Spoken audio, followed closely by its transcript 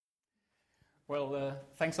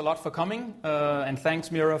Thanks a lot for coming, and thanks,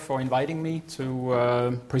 Mira, for inviting me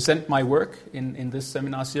to present my work in this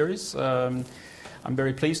seminar series. I'm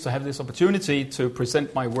very pleased to have this opportunity to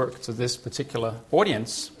present my work to this particular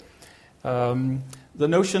audience. The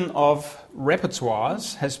notion of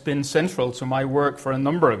repertoires has been central to my work for a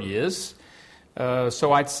number of years,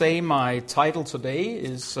 so I'd say my title today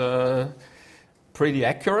is pretty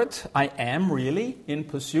accurate. I am really in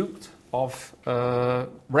pursuit of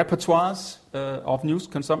repertoires of news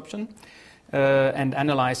consumption and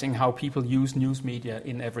analyzing how people use news media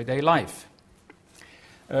in everyday life.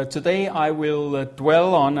 Today I will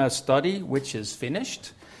dwell on a study which is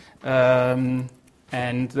finished, and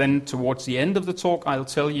then towards the end of the talk I'll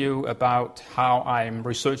tell you about how I'm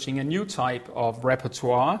researching a new type of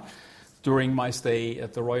repertoire during my stay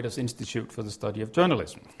at the Reuters Institute for the Study of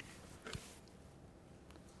Journalism.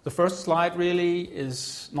 The first slide really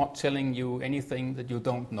is not telling you anything that you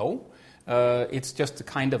don't know. It's just a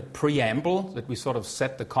kind of preamble that we sort of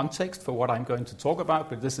set the context for what I'm going to talk about.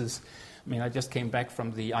 But this is, I just came back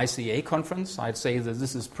from the ICA conference. I'd say that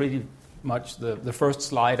this is pretty much the first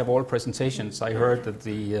slide of all presentations I heard at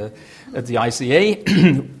the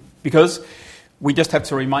ICA, because we just have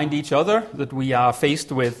to remind each other that we are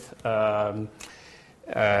faced with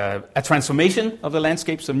a transformation of the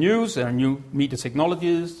landscapes of news. There are new media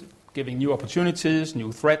technologies giving new opportunities,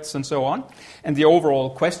 new threats, and so on. And the overall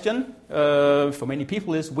question for many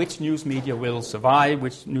people is which news media will survive,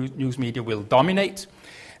 which news media will dominate.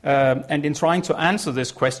 And in trying to answer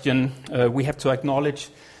this question, we have to acknowledge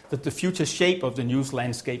that the future shape of the news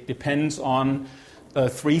landscape depends on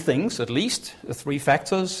three things, at least, three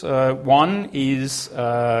factors. One is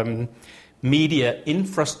media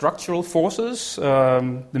infrastructural forces.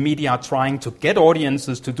 The media are trying to get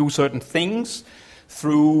audiences to do certain things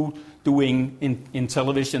through doing in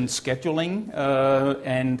television scheduling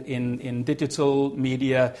and in digital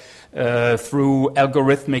media through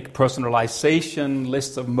algorithmic personalization,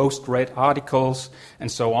 lists of most read articles, and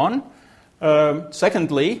so on.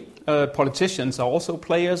 Secondly, politicians are also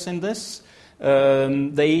players in this.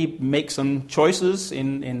 They make some choices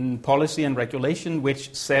in policy and regulation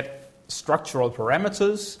which set structural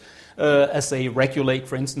parameters as they regulate,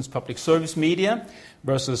 for instance, public service media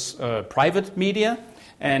versus private media.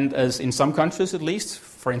 And as in some countries at least,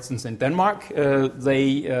 for instance in Denmark,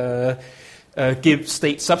 they give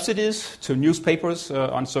state subsidies to newspapers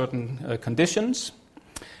on certain conditions.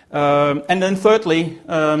 And then thirdly,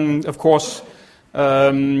 of course,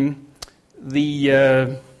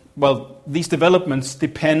 these developments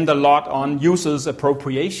depend a lot on users'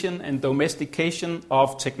 appropriation and domestication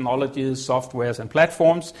of technologies, softwares, and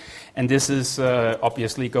platforms. And this is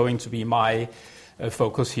obviously going to be my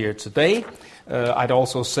focus here today. I'd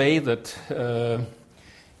also say that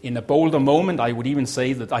in a bolder moment, I would even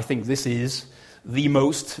say that I think this is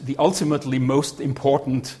the ultimately most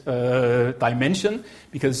important dimension,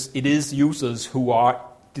 because it is users who are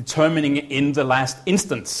determining in the last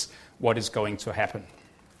instance what is going to happen.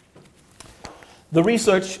 The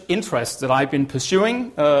research interest that I've been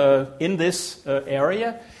pursuing in this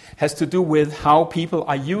area has to do with how people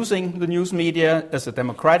are using the news media as a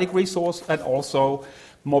democratic resource, and also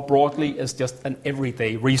more broadly as just an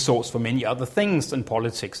everyday resource for many other things than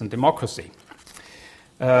politics and democracy.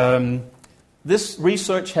 This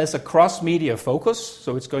research has a cross-media focus,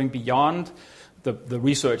 so it's going beyond the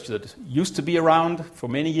research that used to be around for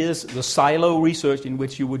many years, the silo research in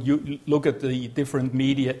which you would look at the different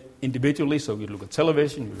media individually, so you look at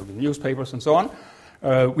television, you look at newspapers and so on.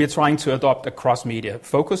 We're trying to adopt a cross-media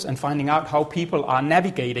focus and finding out how people are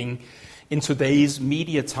navigating in today's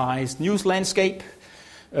mediatized news landscape.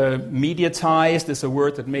 Mediatized is a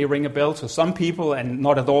word that may ring a bell to some people and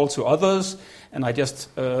not at all to others, and I just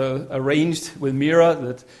arranged with Mira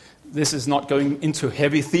that this is not going into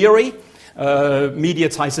heavy theory.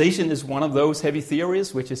 Mediatization is one of those heavy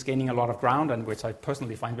theories which is gaining a lot of ground and which I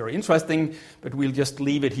personally find very interesting, but we'll just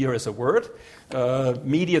leave it here as a word.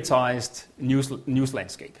 Mediatized news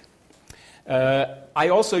landscape. I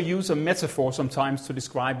also use a metaphor sometimes to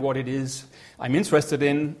describe what it is I'm interested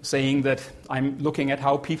in, saying that I'm looking at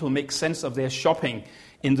how people make sense of their shopping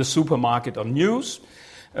in the supermarket of news.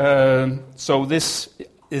 So this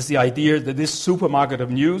is the idea that this supermarket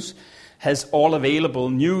of news has all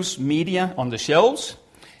available news media on the shelves.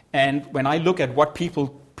 And when I look at what people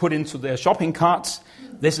put into their shopping carts,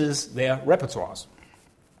 this is their repertoires.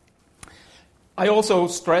 I also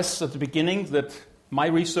stress at the beginning that my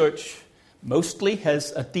research mostly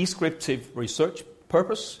has a descriptive research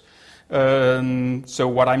purpose. So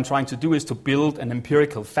what I'm trying to do is to build an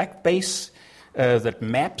empirical fact base that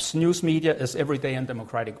maps news media as everyday and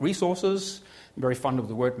democratic resources, very fond of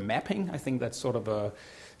the word mapping. I think that sort of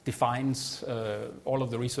defines all of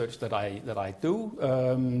the research that I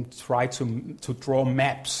do. Try to draw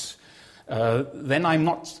maps. Then I'm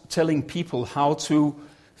not telling people how to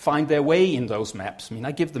find their way in those maps. I mean,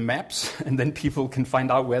 I give them maps, and then people can find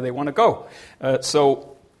out where they want to go.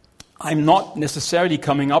 So I'm not necessarily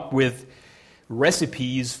coming up with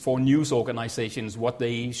recipes for news organizations, what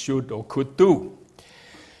they should or could do.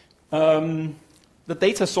 The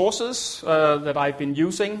data sources that I've been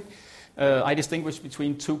using, I distinguish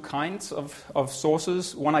between two kinds of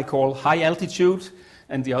sources. One I call high altitude,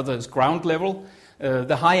 and the other is ground level.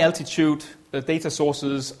 The high altitude data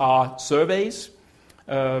sources are surveys.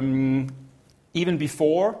 Even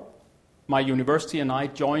before my university and I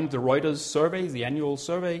joined the Reuters survey, the annual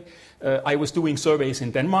survey, I was doing surveys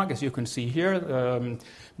in Denmark, as you can see here,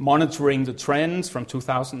 monitoring the trends from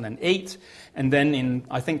 2008. And then in,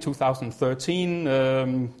 I think,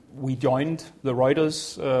 2013, we joined the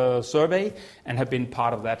Reuters survey and have been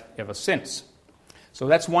part of that ever since. So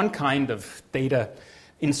that's one kind of data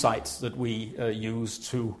insights that we use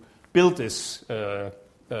to build this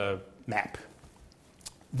map.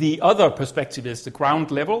 The other perspective is the ground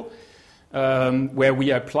level, where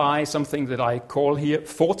we apply something that I call here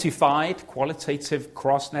fortified qualitative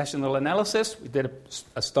cross-national analysis. We did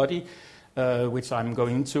a study, which I'm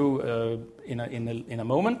going into in a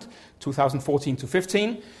moment, 2014 to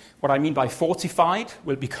 15. What I mean by fortified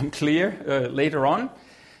will become clear later on.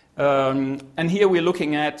 And here we're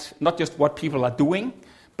looking at not just what people are doing,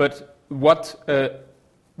 but what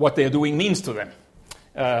they're doing means to them.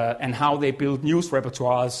 And how they build news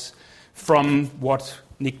repertoires from what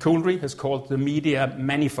Nick Couldery has called the media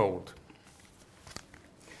manifold.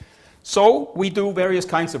 So we do various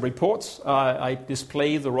kinds of reports. I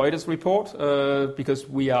display the Reuters report because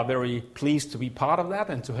we are very pleased to be part of that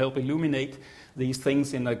and to help illuminate these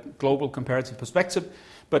things in a global comparative perspective.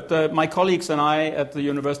 But my colleagues and I at the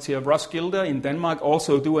University of Roskilde in Denmark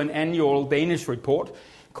also do an annual Danish report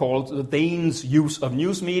called The Danes' Use of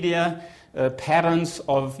News Media, Patterns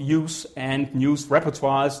of Use and News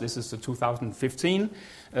Repertoires. This is the 2015.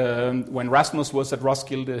 When Rasmus was at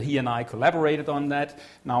Roskilde, he and I collaborated on that.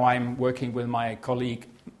 Now I'm working with my colleague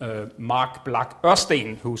Mark Black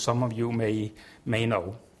Ørsten, who some of you may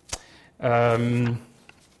know. And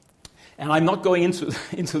I'm not going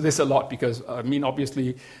into this a lot because, I mean,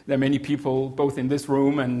 obviously there are many people both in this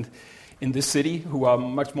room and in this city who are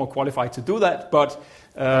much more qualified to do that. But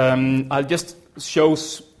I'll just show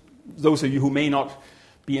those of you who may not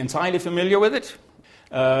be entirely familiar with it,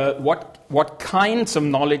 what kinds of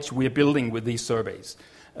knowledge we're building with these surveys.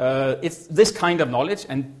 It's this kind of knowledge,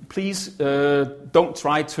 and please don't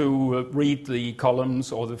try to read the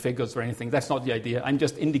columns or the figures or anything. That's not the idea. I'm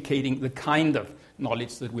just indicating the kind of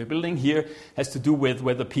knowledge that we're building here has to do with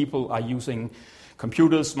whether people are using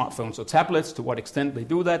computers, smartphones, or tablets, to what extent they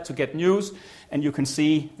do that to get news. And you can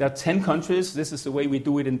see there are 10 countries. This is the way we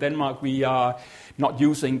do it in Denmark. We are not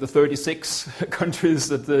using the 36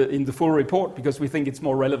 countries in the full report because we think it's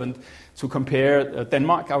more relevant to compare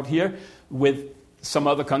Denmark out here with some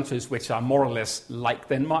other countries which are more or less like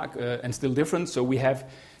Denmark and still different. So we have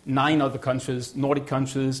 9 other countries, Nordic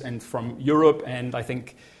countries, and from Europe, and I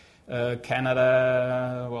think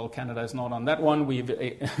Canada. Well, Canada is not on that one. We've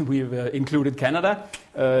included Canada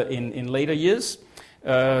in later years.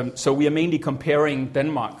 So we are mainly comparing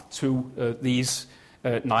Denmark to these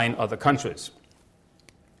 9 other countries.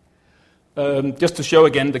 Just to show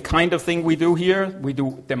again the kind of thing we do here, we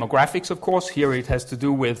do demographics, of course. Here it has to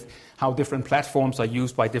do with how different platforms are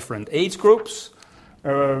used by different age groups.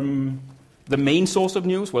 The main source of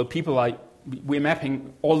news, well, we're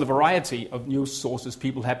mapping all the variety of news sources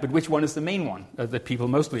people have, but which one is the main one that people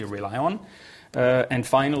mostly rely on? And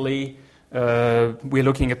finally, we're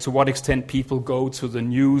looking at to what extent people go to the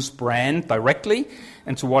news brand directly,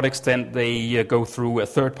 and to what extent they go through a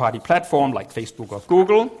third-party platform like Facebook or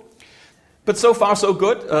Google. But so far, so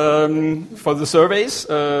good for the surveys.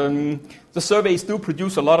 The surveys do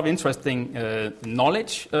produce a lot of interesting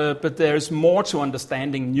knowledge, but there's more to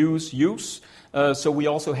understanding news use. So we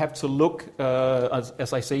also have to look,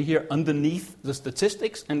 as I say here, underneath the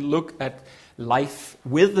statistics and look at life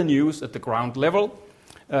with the news at the ground level.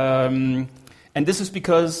 And this is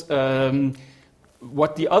because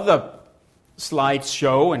what the other slides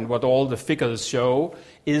show and what all the figures show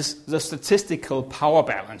is the statistical power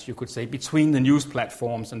balance, you could say, between the news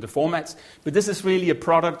platforms and the formats. But this is really a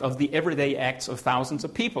product of the everyday acts of thousands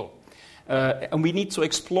of people. And we need to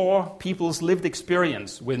explore people's lived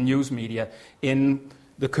experience with news media in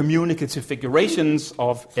the communicative figurations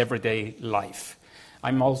of everyday life.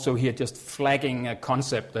 I'm also here just flagging a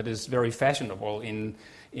concept that is very fashionable in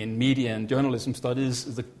in media and journalism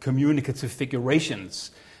studies, the communicative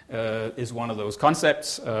figurations is one of those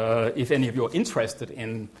concepts. If any of you are interested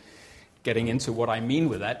in getting into what I mean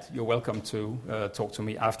with that, you're welcome to talk to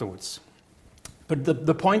me afterwards. But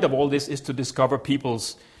the point of all this is to discover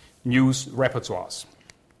people's news repertoires.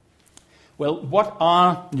 Well, what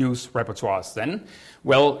are news repertoires then?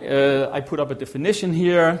 Well, I put up a definition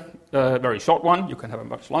here, a very short one. You can have a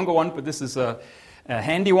much longer one, but this is a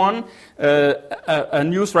handy one. A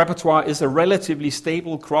news repertoire is a relatively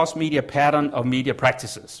stable cross-media pattern of media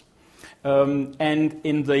practices. And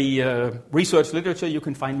in the research literature, you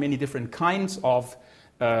can find many different kinds of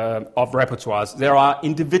repertoires. There are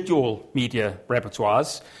individual media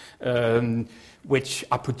repertoires, which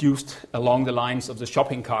are produced along the lines of the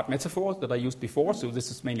shopping cart metaphor that I used before. So this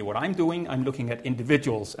is mainly what I'm doing. I'm looking at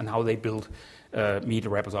individuals and how they build media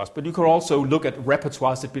repertoires. But you could also look at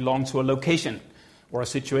repertoires that belong to a location or a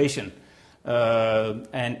situation.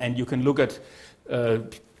 And you can look at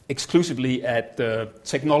exclusively at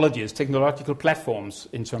technologies, technological platforms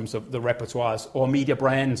in terms of the repertoires, or media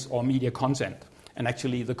brands or media content. And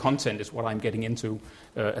actually the content is what I'm getting into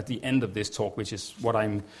at the end of this talk, which is what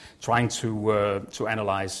I'm trying to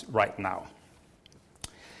analyze right now.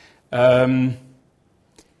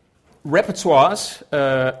 Repertoires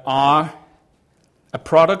are a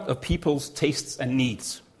product of people's tastes and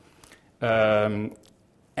needs.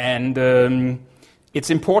 It's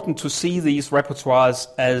important to see these repertoires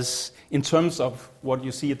as, in terms of what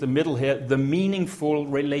you see at the middle here, the meaningful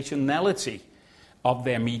relationality of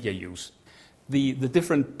their media use. The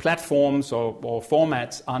different platforms or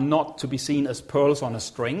formats are not to be seen as pearls on a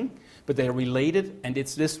string, but they're related, and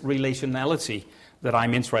it's this relationality that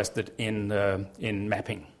I'm interested in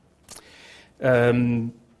mapping.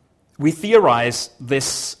 We theorize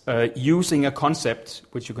this using a concept,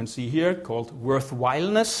 which you can see here, called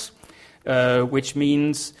worthwhileness, which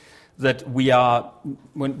means that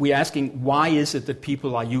when we're asking why is it that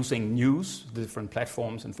people are using news, different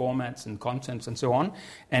platforms and formats and contents and so on,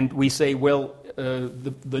 and we say, well,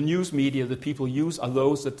 the news media that people use are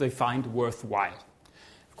those that they find worthwhile.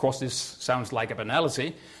 Of course, this sounds like a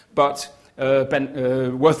banality, but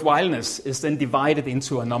worthwhileness is then divided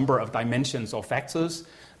into a number of dimensions or factors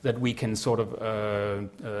that we can sort of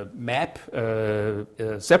map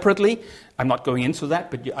separately. I'm not going into that,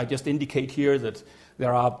 but I just indicate here that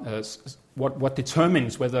there are what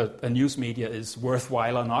determines whether a news media is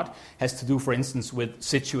worthwhile or not has to do, for instance, with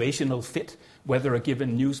situational fit, whether a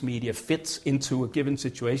given news media fits into a given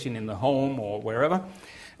situation in the home or wherever.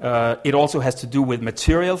 It also has to do with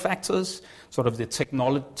material factors, sort of the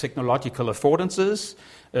technological affordances,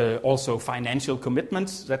 also financial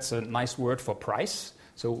commitments. That's a nice word for price.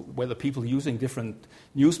 So whether people using different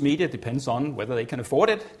news media depends on whether they can afford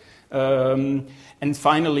it. And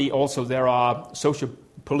finally, also there are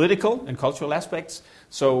socio-political and cultural aspects.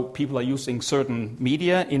 So people are using certain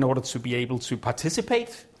media in order to be able to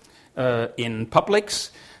participate in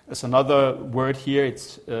publics. There's another word here.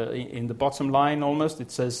 It's in the bottom line almost.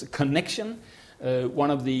 It says connection.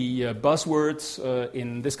 One of the buzzwords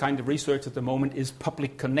in this kind of research at the moment is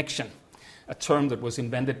public connection, a term that was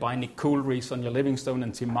invented by Nick Coolry, Sonia Livingstone,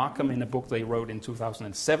 and Tim Markham in a book they wrote in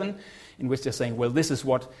 2007, in which they're saying, well, this is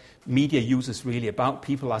what media use is really about.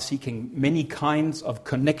 People are seeking many kinds of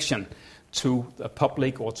connection to the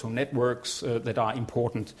public or to networks that are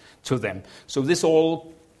important to them. So this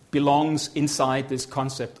all belongs inside this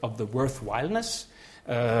concept of the worthwhileness,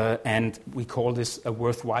 and we call this a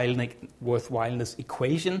worthwhileness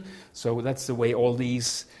equation. So that's the way all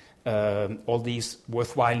these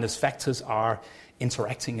worthwhileness factors are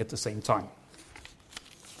interacting at the same time.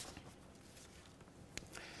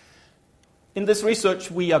 In this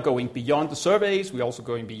research, we are going beyond the surveys. We're also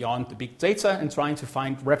going beyond the big data and trying to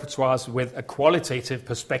find repertoires with a qualitative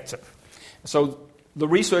perspective. So the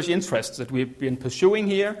research interests that we've been pursuing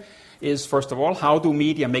here is, first of all, how do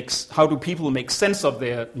people make sense of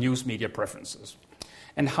their news media preferences?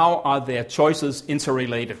 And how are their choices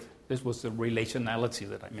interrelated? This was the relationality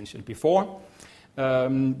that I mentioned before.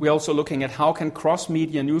 We're also looking at how can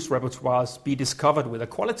cross-media news repertoires be discovered with a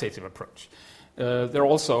qualitative approach. There are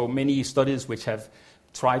also many studies which have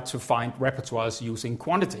tried to find repertoires using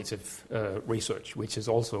quantitative research, which is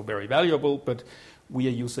also very valuable, but we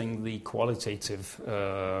are using the qualitative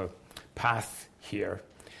path here.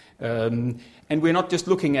 And we're not just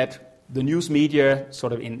looking at the news media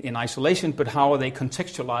sort of in isolation, but how are they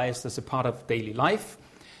contextualized as a part of daily life?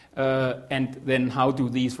 And then how do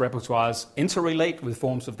these repertoires interrelate with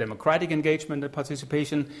forms of democratic engagement and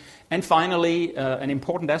participation? And finally, an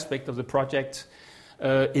important aspect of the project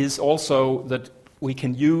is also that we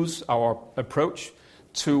can use our approach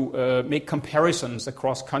to make comparisons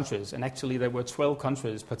across countries. And actually, there were 12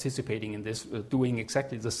 countries participating in this, doing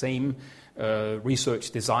exactly the same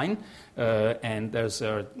research design. And there's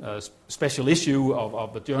a special issue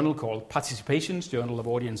of a journal called Participations, Journal of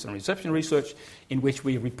Audience and Reception Research, in which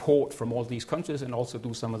we report from all these countries and also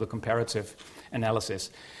do some of the comparative analysis.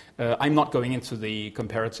 I'm not going into the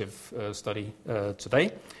comparative study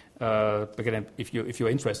today, but again, if you're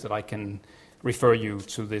interested, I can refer you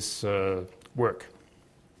to this work.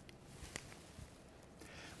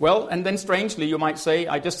 Well, and then strangely, you might say,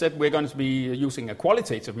 I just said we're going to be using a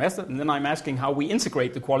qualitative method, and then I'm asking how we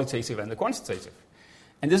integrate the qualitative and the quantitative.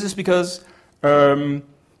 And this is because the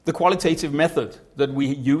qualitative method that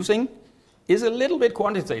we're using is a little bit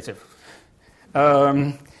quantitative.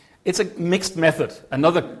 It's a mixed method,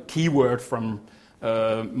 another key word from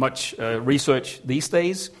much research these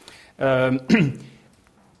days.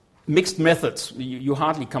 Mixed methods, you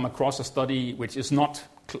hardly come across a study which does not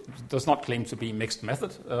claim to be mixed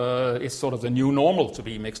method. It's sort of the new normal to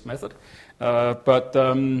be mixed method. But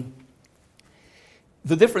the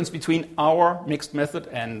difference between our mixed method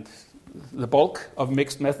and the bulk of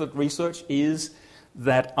mixed method research is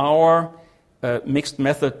that our mixed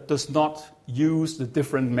method does not use the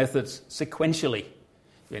different methods sequentially.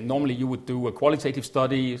 Normally you would do a qualitative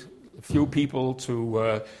study, a few people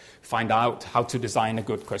to find out how to design a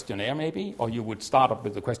good questionnaire maybe, or you would start up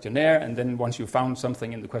with the questionnaire, and then once you found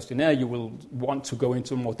something in the questionnaire, you will want to go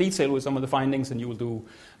into more detail with some of the findings, and you will do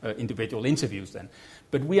individual interviews then.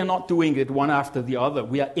 But we are not doing it one after the other.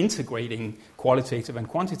 We are integrating qualitative and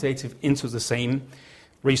quantitative into the same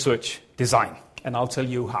research design, and I'll tell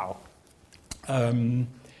you how.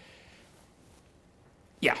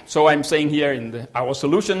 So I'm saying here in our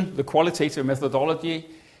solution, the qualitative methodology,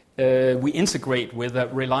 we integrate with a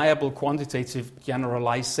reliable quantitative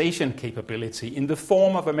generalization capability in the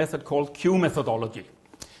form of a method called Q methodology.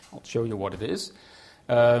 I'll show you what it is.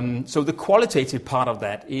 So the qualitative part of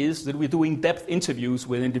that is that we're doing depth interviews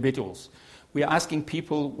with individuals. We are asking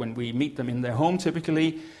people, when we meet them in their home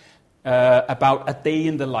typically, about a day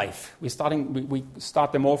in the life. We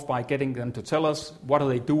start them off by getting them to tell us what are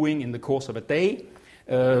they doing in the course of a day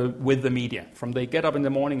with the media, from they get up in the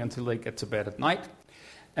morning until they get to bed at night.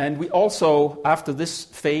 And we also, after this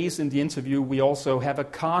phase in the interview, we also have a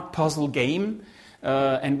card puzzle game.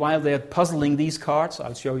 And while they're puzzling these cards,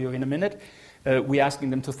 I'll show you in a minute, we're asking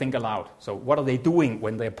them to think aloud. So what are they doing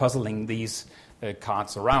when they're puzzling these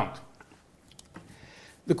cards around?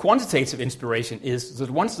 The quantitative inspiration is that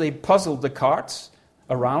once they puzzle the cards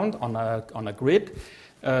around on a grid,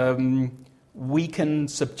 we can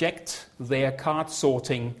subject their card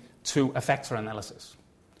sorting to a factor analysis,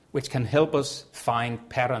 which can help us find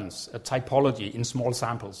patterns, a typology in small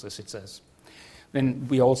samples, as it says. Then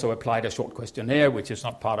we also applied a short questionnaire, which is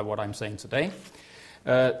not part of what I'm saying today.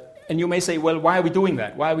 And you may say, well, why are we doing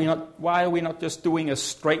that? Why are we not just doing a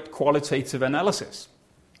straight qualitative analysis?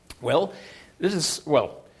 Well,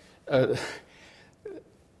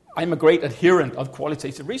 I'm a great adherent of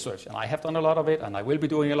qualitative research, and I have done a lot of it, and I will be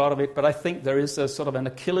doing a lot of it, but I think there is a sort of an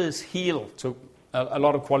Achilles heel to a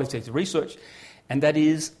lot of qualitative research, and that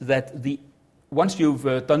is that once you've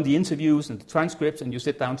done the interviews and the transcripts and you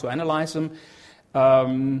sit down to analyze them,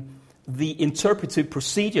 the interpretive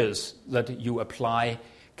procedures that you apply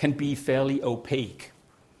can be fairly opaque.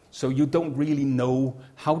 So you don't really know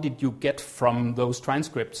how did you get from those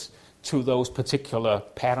transcripts to those particular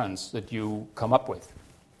patterns that you come up with.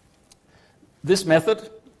 This method,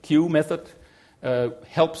 Q method,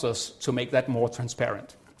 helps us to make that more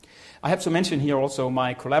transparent. I have to mention here also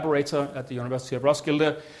my collaborator at the University of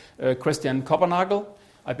Roskilde, Christian Koppernagel.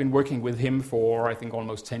 I've been working with him for, I think,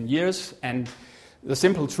 almost 10 years, and the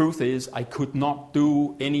simple truth is I could not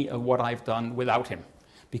do any of what I've done without him,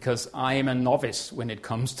 because I am a novice when it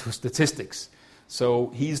comes to statistics.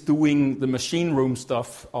 So he's doing the machine room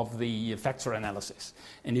stuff of the factor analysis.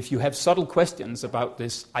 And if you have subtle questions about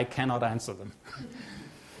this, I cannot answer them.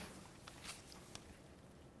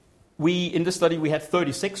 In this study, we had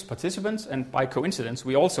 36 participants, and by coincidence,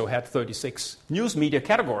 we also had 36 news media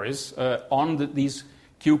categories on these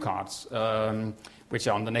cue cards, which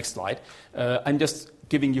are on the next slide. I'm just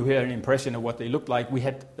giving you here an impression of what they look like. We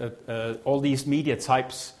had all these media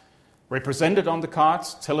types represented on the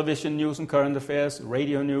cards: television news and current affairs,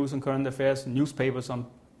 radio news and current affairs, newspapers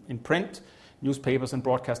in print, newspapers and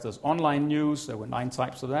broadcasters online news. There were 9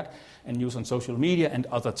 types of that, and news on social media and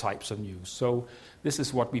other types of news. So this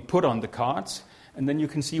is what we put on the cards, and then you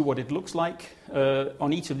can see what it looks like.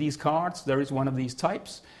 On each of these cards, there is one of these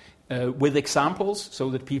types. with examples so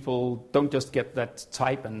that people don't just get that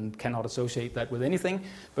type and cannot associate that with anything,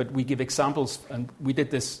 but we give examples, and we did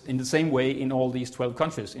this in the same way in all these 12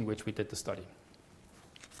 countries in which we did the study.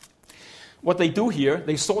 What they do here,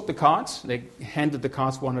 they sort the cards, they handed the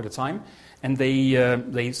cards one at a time, and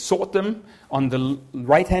they sort them. On the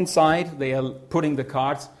right-hand side, they are putting the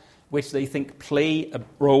cards which they think play a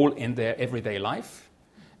role in their everyday life.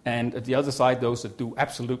 And at the other side, those that do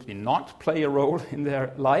absolutely not play a role in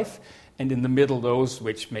their life. And in the middle, those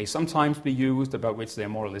which may sometimes be used, about which they're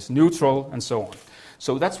more or less neutral, and so on.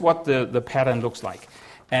 So that's what the pattern looks like.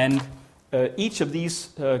 And each of these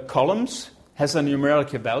columns has a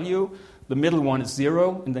numerical value. The middle one is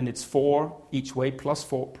 0, and then it's 4 each way, plus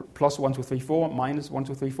 1, 2, 3, 4, minus 1,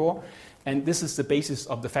 2, 3, 4. And this is the basis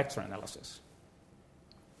of the factor analysis.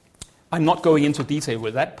 I'm not going into detail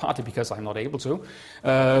with that, partly because I'm not able to,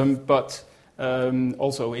 but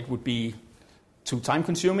also it would be too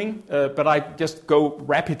time-consuming. But I just go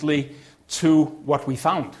rapidly to what we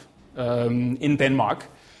found in Denmark.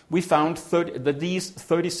 We found that these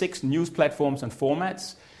 36 news platforms and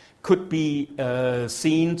formats could be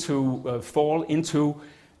seen to fall into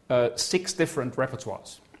 6 different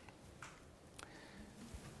repertoires.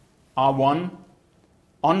 R1,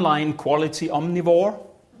 online quality omnivore.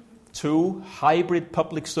 2, hybrid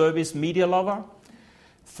public service media lover.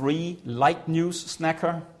 3, light news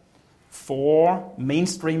snacker. 4,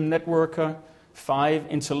 mainstream networker. 5,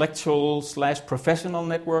 intellectual/professional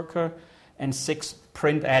networker. And 6,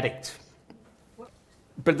 print addict.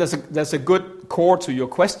 But there's a good core to your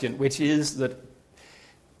question, which is that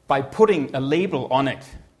by putting a label on it,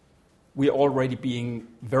 we are already being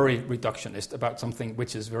very reductionist about something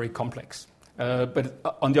which is very complex. But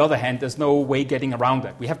on the other hand, there's no way getting around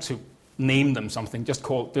that. We have to name them something,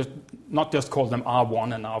 not just call them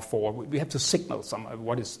R1 and R4. We have to signal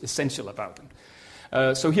what is essential about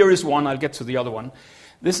them. So here is one. I'll get to the other one.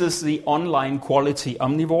 This is the online quality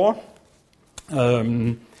omnivore.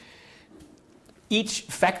 Each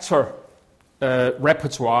factor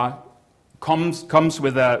repertoire comes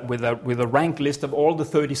with a ranked list of all the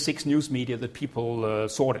 36 news media that people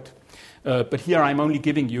sorted. But here I'm only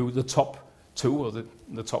giving you the top 2 or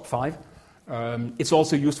the top 5. It's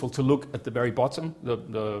also useful to look at the very bottom,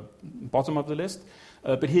 the bottom of the list.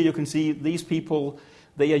 But here you can see these people,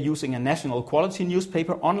 they are using a national quality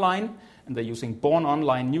newspaper online, and they're using born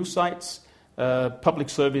online news sites, public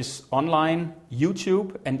service online,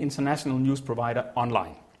 YouTube, and international news provider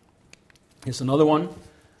online. Here's another one,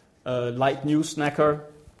 light news snacker.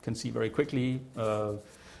 You can see very quickly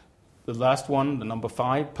the last one, the number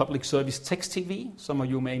 5, public service text TV. Some of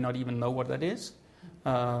you may not even know what that is.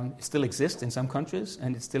 It still exists in some countries,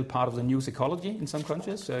 and it's still part of the news ecology in some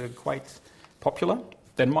countries, quite popular.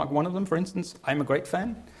 Denmark, one of them, for instance. I'm a great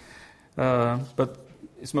fan, but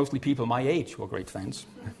it's mostly people my age who are great fans.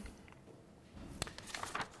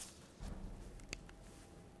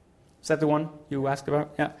 Is that the one you asked about?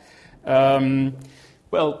 Yeah.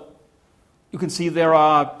 Well, you can see there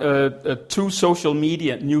are 2 social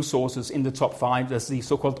media news sources in the top 5. There's the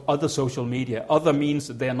so-called other social media. Other means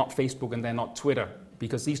that they're not Facebook and they're not Twitter,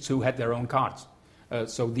 because these 2 had their own cards.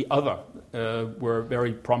 So the other were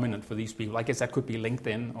very prominent for these people. I guess that could be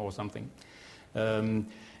LinkedIn or something. And,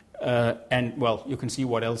 well, you can see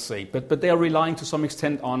what else say. But they are relying to some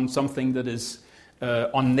extent on something that is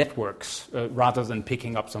on networks rather than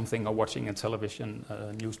picking up something or watching a television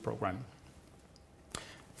news program.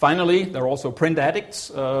 Finally, there are also print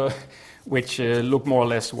addicts, which look more or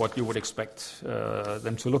less what you would expect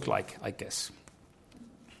them to look like, I guess.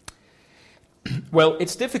 Well,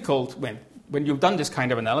 it's difficult, when you've done this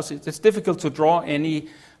kind of analysis, it's difficult to draw any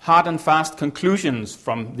hard and fast conclusions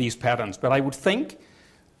from these patterns. But I would think,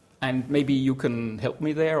 and maybe you can help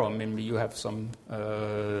me there, or maybe you have some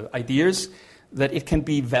ideas, that it can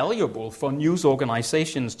be valuable for news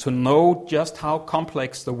organizations to know just how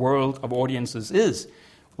complex the world of audiences is,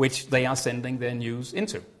 which they are sending their news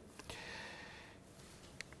into.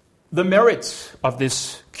 The merit of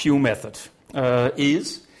this Q method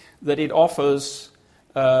is that it offers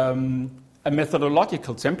a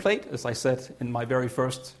methodological template, as I said in my very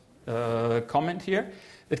first comment here,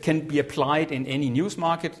 that can be applied in any news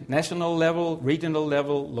market, national level, regional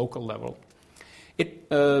level, local level.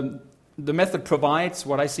 The method provides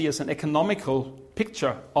what I see as an economical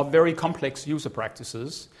picture of very complex user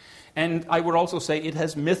practices. And I would also say it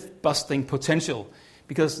has myth-busting potential,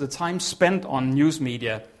 because the time spent on news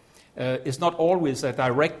media is not always a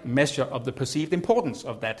direct measure of the perceived importance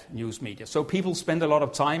of that news media. So people spend a lot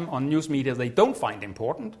of time on news media they don't find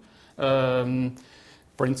important.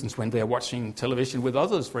 For instance, when they're watching television with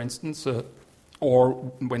others, for instance, or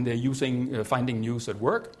when they're finding news at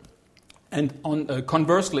work. And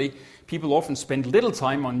conversely, people often spend little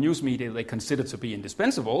time on news media they consider to be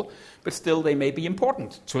indispensable, but still they may be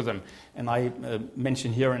important to them. And I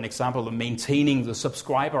mention here an example of maintaining the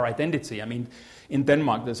subscriber identity. I mean, in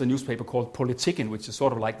Denmark, there's a newspaper called Politiken, which is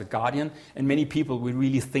sort of like The Guardian, and many people will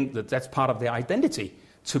really think that that's part of their identity,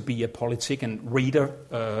 to be a Politiken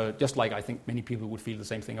reader, just like I think many people would feel the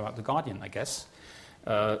same thing about The Guardian, I guess.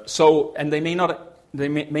 And they may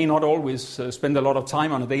not always spend a lot of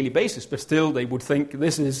time on a daily basis, but still they would think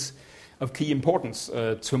this is of key importance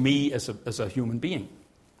to me as a human being.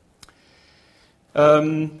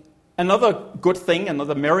 Another good thing,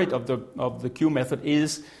 another merit of the Q method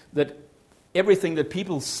is that everything that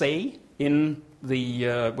people say in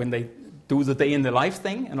when they do the day in the life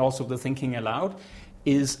thing, and also the thinking aloud,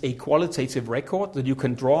 is a qualitative record that you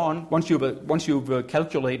can draw on. Once you've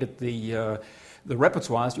calculated the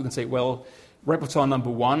repertoires, you can say, well, repertoire number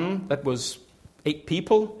 1, that was 8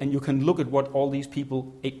 people, and you can look at what all these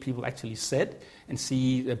 8 people actually said, and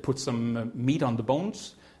see, put some meat on the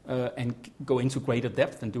bones, and go into greater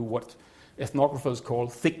depth and do what ethnographers call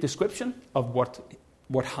thick description of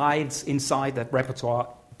what hides inside that repertoire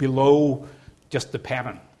below just the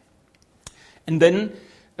pattern. And then,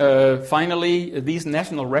 finally, these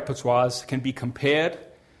national repertoires can be compared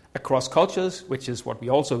across cultures, which is what we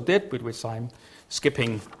also did, but which I'm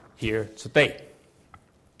skipping here today.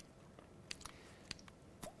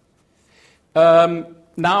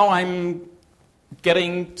 Now I'm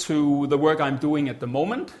getting to the work I'm doing at the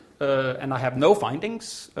moment, and I have no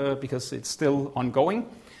findings because it's still ongoing.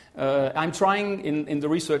 I'm trying in the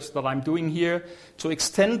research that I'm doing here to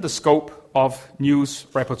extend the scope of news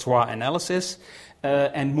repertoire analysis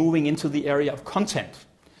and moving into the area of content.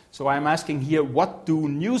 So I'm asking here, what do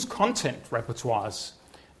news content repertoires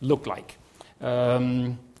look like?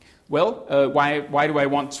 Why do I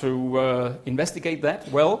want to investigate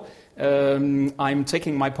that? Well, I'm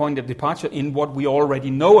taking my point of departure in what we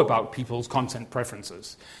already know about people's content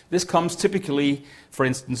preferences. This comes typically, for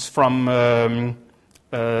instance, from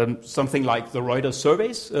something like the Reuters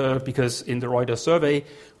surveys, because in the Reuters survey,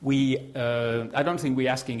 I don't think we're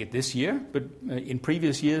asking it this year, but in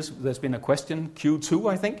previous years, there's been a question,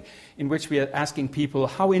 Q2, I think, in which we are asking people,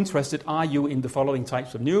 how interested are you in the following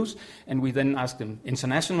types of news? And we then ask them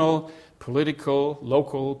international, political,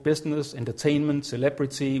 local, business, entertainment,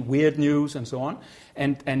 celebrity, weird news, and so on.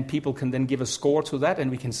 And people can then give a score to that, and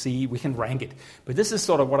we can rank it. But this is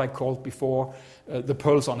sort of what I called before the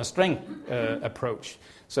pearls on a string approach.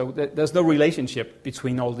 So there's no relationship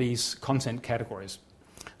between all these content categories.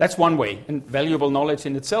 That's one way, and valuable knowledge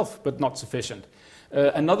in itself, but not sufficient.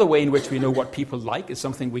 Another way in which we know what people like is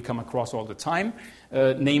something we come across all the time,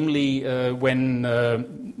 namely when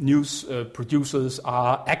news producers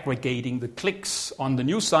are aggregating the clicks on the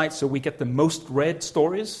news site, so we get the most read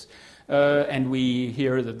stories, and we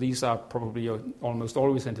hear that these are probably almost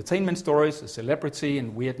always entertainment stories, a celebrity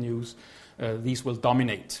and weird news. These will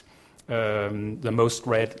dominate the most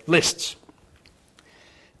read lists.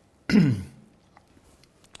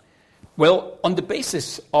 Well, on the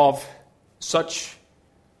basis of such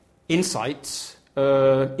insights,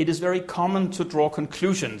 it is very common to draw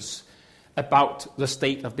conclusions about the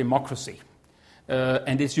state of democracy.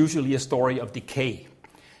 And it's usually a story of decay.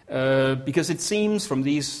 Because it seems from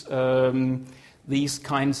these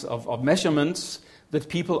kinds of measurements that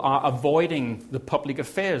people are avoiding the public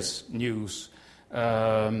affairs news.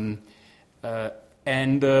 It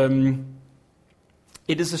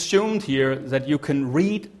is assumed here that you can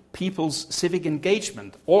read people's civic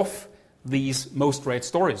engagement off these most read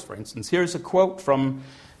stories, for instance. Here's a quote from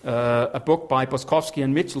a book by Boskovsky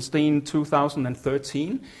and Mitchelstein,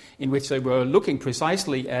 2013, in which they were looking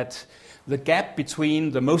precisely at the gap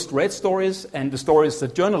between the most read stories and the stories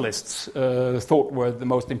that journalists thought were the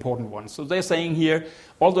most important ones. So they're saying here,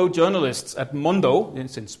 although journalists at Mundo,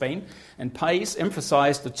 it's in Spain, and País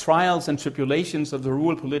emphasized the trials and tribulations of the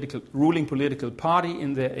ruling political party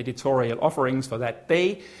in their editorial offerings for that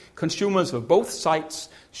day, consumers of both sites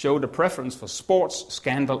showed a preference for sports,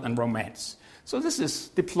 scandal, and romance. So this is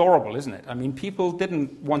deplorable, isn't it? I mean, people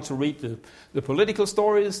didn't want to read the political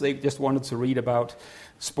stories, they just wanted to read about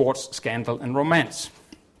sports, scandal, and romance.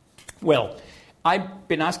 Well, I've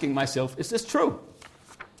been asking myself, is this true?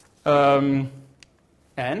 And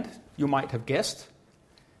you might have guessed,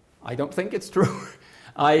 I don't think it's true.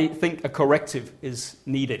 I think a corrective is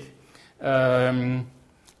needed.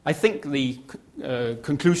 I think the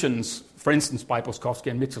conclusions, for instance, by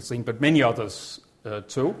Boskovsky and Mitchelstein, but many others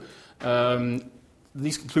too,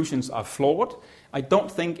 these conclusions are flawed. I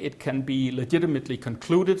don't think it can be legitimately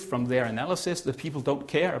concluded from their analysis that people don't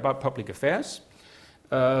care about public affairs.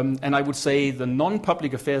 And I would say the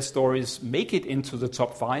non-public affairs stories make it into the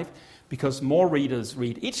top 5 because more readers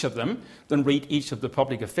read each of them than read each of the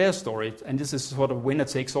public affairs stories, and this is sort of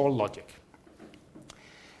winner-takes-all logic.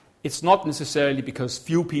 It's not necessarily because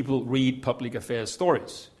few people read public affairs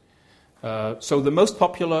stories. So the most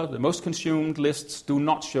popular, the most consumed lists do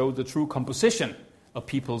not show the true composition of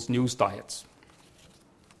people's news diets.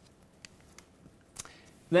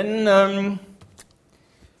 Then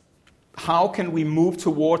how can we move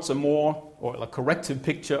towards a corrective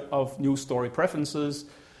picture of news story preferences?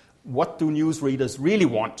 What do news readers really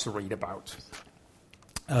want to read about?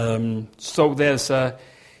 So there's a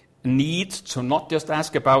need to not just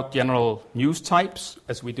ask about general news types,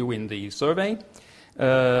 as we do in the survey,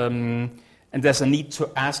 and there's a need to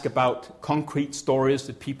ask about concrete stories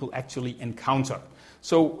that people actually encounter.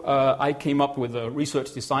 So I came up with a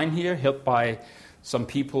research design here, helped by some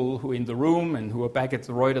people who are in the room and who are back at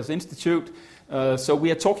the Reuters Institute. So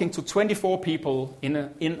we are talking to 24 people in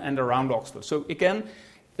and around Oxford. So again,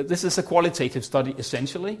 this is a qualitative study,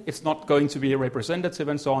 essentially. It's not going to be a representative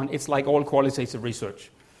and so on. It's like all qualitative research.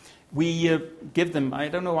 We give them, I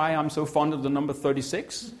don't know why I'm so fond of the number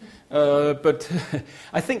 36, but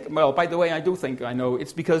I think, well, by the way, I do think I know.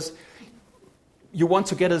 It's because you want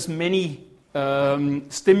to get as many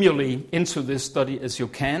stimuli into this study as you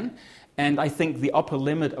can, and I think the upper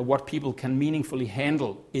limit of what people can meaningfully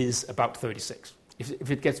handle is about 36. If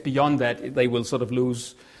it gets beyond that, they will sort of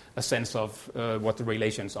lose a sense of what the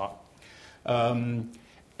relations are.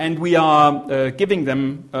 And we are giving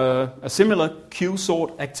them a similar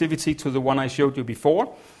Q-sort activity to the one I showed you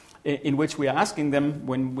before, in which we are asking them,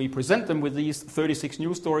 when we present them with these 36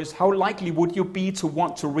 news stories, how likely would you be to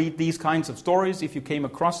want to read these kinds of stories if you came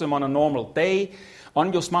across them on a normal day,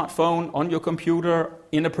 on your smartphone, on your computer,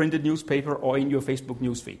 in a printed newspaper, or in your Facebook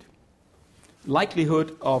newsfeed?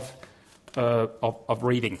 Likelihood of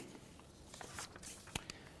reading.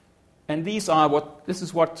 And this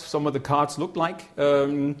is what some of the cards look like.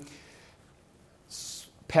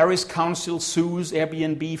 Paris Council sues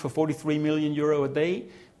Airbnb for 43 million euro a day.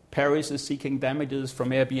 Paris is seeking damages from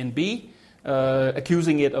Airbnb,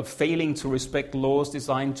 accusing it of failing to respect laws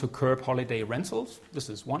designed to curb holiday rentals. This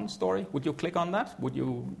is one story. Would you click on that? Would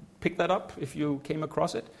you pick that up if you came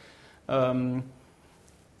across it?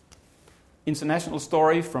 International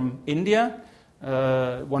story from India.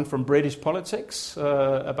 One from British Politics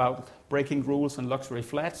about breaking rules and luxury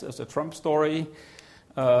flats as a Trump story.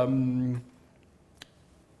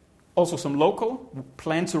 Also some local.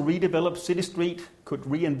 Plan to redevelop City Street could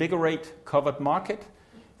reinvigorate covered market.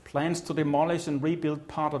 Plans to demolish and rebuild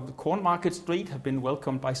part of the Cornmarket Street have been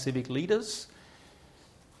welcomed by civic leaders.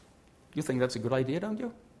 You think that's a good idea, don't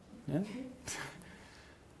you? Yeah.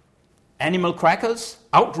 Animal crackers.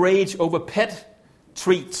 Outrage over pet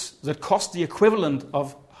treats that cost the equivalent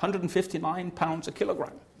of £159 a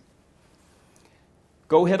kilogram.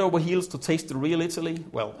 Go head over heels to taste the real Italy.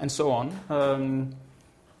 Well, and so on.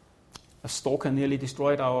 A stalker nearly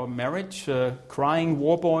destroyed our marriage. Crying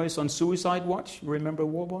war boys on suicide watch. Remember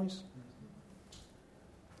war boys?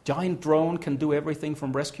 Giant drone can do everything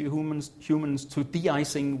from rescue humans to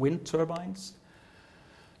de-icing wind turbines.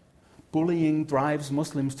 Bullying drives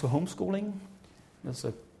Muslims to homeschooling. There's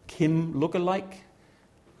a Kim lookalike.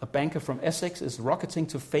 A banker from Essex is rocketing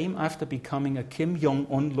to fame after becoming a Kim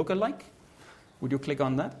Jong-un lookalike. Would you click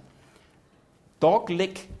on that? Dog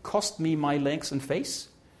lick cost me my legs and face.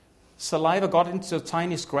 Saliva got into a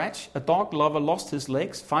tiny scratch. A dog lover lost his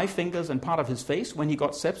legs, 5 fingers, and part of his face when he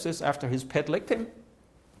got sepsis after his pet licked him.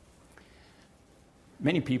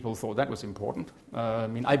 Many people thought that was important.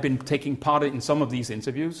 I've been taking part in some of these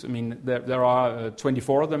interviews. There are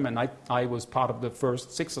 24 of them, and I was part of the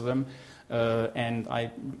first 6 of them. And I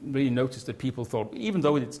really noticed that people thought, even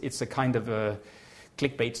though it's a kind of a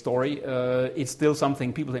clickbait story, it's still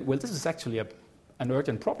something people think, well, this is actually an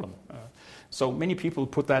urgent problem. So many people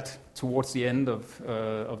put that towards the end of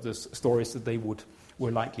the stories that they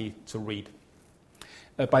were likely to read.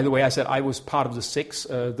 By the way, I said I was part of the 6.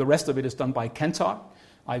 The rest of it is done by Kantar.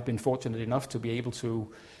 I've been fortunate enough to be able to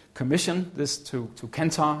commission this to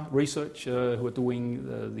Kantar Research, who are doing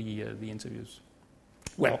the interviews.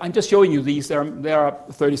 Well, I'm just showing you these. There are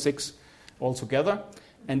 36 altogether,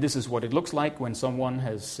 and this is what it looks like when someone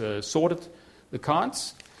has sorted the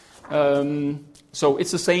cards. So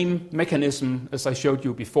it's the same mechanism as I showed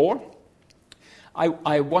you before.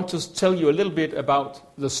 I want to tell you a little bit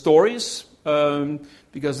about the stories,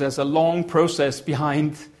 because there's a long process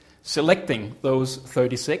behind selecting those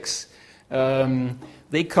 36.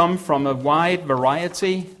 They come from a wide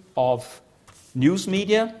variety of news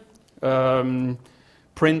media,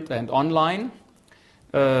 print and online.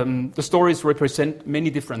 The stories represent many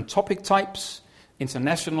different topic types: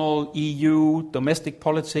 international, EU, domestic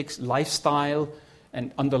politics, lifestyle,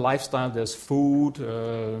 and under lifestyle there's food,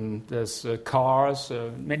 there's cars,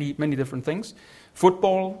 many different things.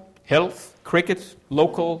 Football, health, cricket,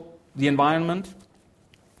 local, the environment.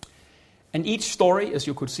 And each story, as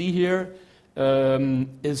you could see here,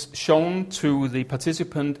 is shown to the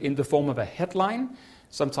participant in the form of a headline,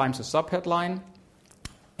 sometimes a subheadline,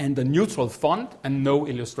 and a neutral font and no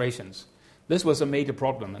illustrations. This was a major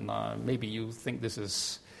problem, and maybe you think this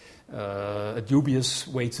is a dubious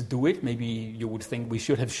way to do it. Maybe you would think we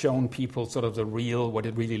should have shown people sort of what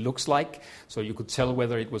it really looks like, so you could tell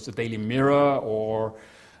whether it was the Daily Mirror or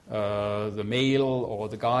the Mail or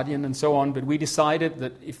the Guardian and so on. But we decided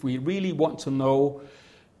that if we really want to know,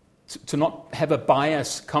 to not have a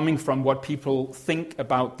bias coming from what people think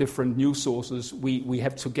about different news sources, we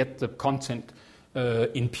have to get the content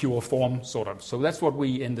in pure form, sort of. So that's what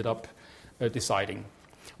we ended up deciding.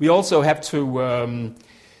 We also have to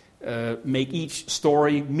make each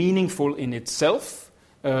story meaningful in itself,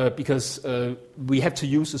 because we have to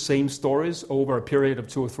use the same stories over a period of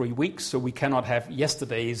 2 or 3 weeks, so we cannot have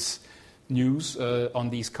yesterday's news on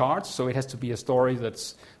these cards. So it has to be a story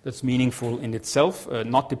that's meaningful in itself,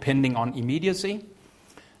 not depending on immediacy.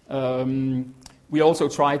 We also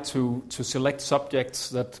try to select subjects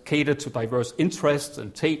that cater to diverse interests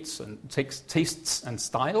and tastes and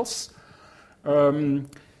styles.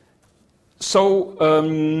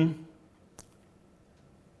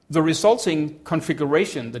 The resulting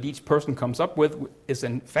configuration that each person comes up with is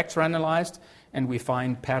then factor analyzed, and we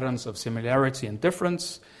find patterns of similarity and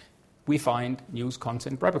difference. We find news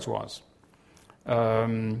content repertoires.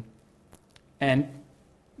 And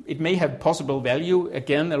it may have possible value,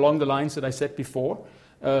 again, along the lines that I said before,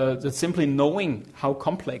 that simply knowing how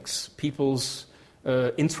complex people's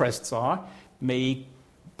interests are may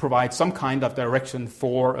provide some kind of direction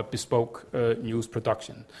for a bespoke news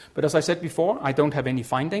production. But as I said before, I don't have any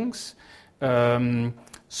findings.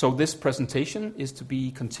 So this presentation is to be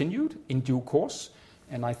continued in due course,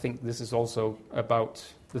 and I think this is also about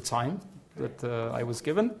the time that I was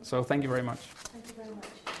given. So thank you very much. Thank you very much.